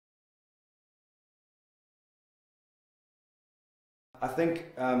I think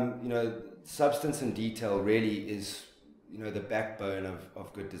substance and detail really is the backbone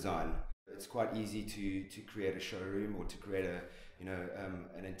of good design. It's quite easy to create a showroom or to create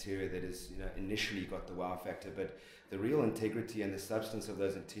an interior that is initially got the wow factor, but the real integrity and the substance of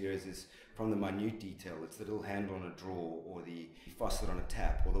those interiors is from the minute detail. It's the little handle on a drawer, or the faucet on a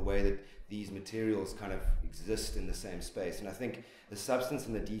tap, or the way that these materials kind of exist in the same space. And I think the substance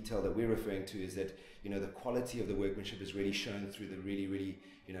and the detail that we're referring to is that the quality of the workmanship is really shown through the really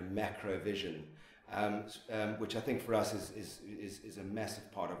macro vision, which I think for us is a massive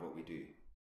part of what we do.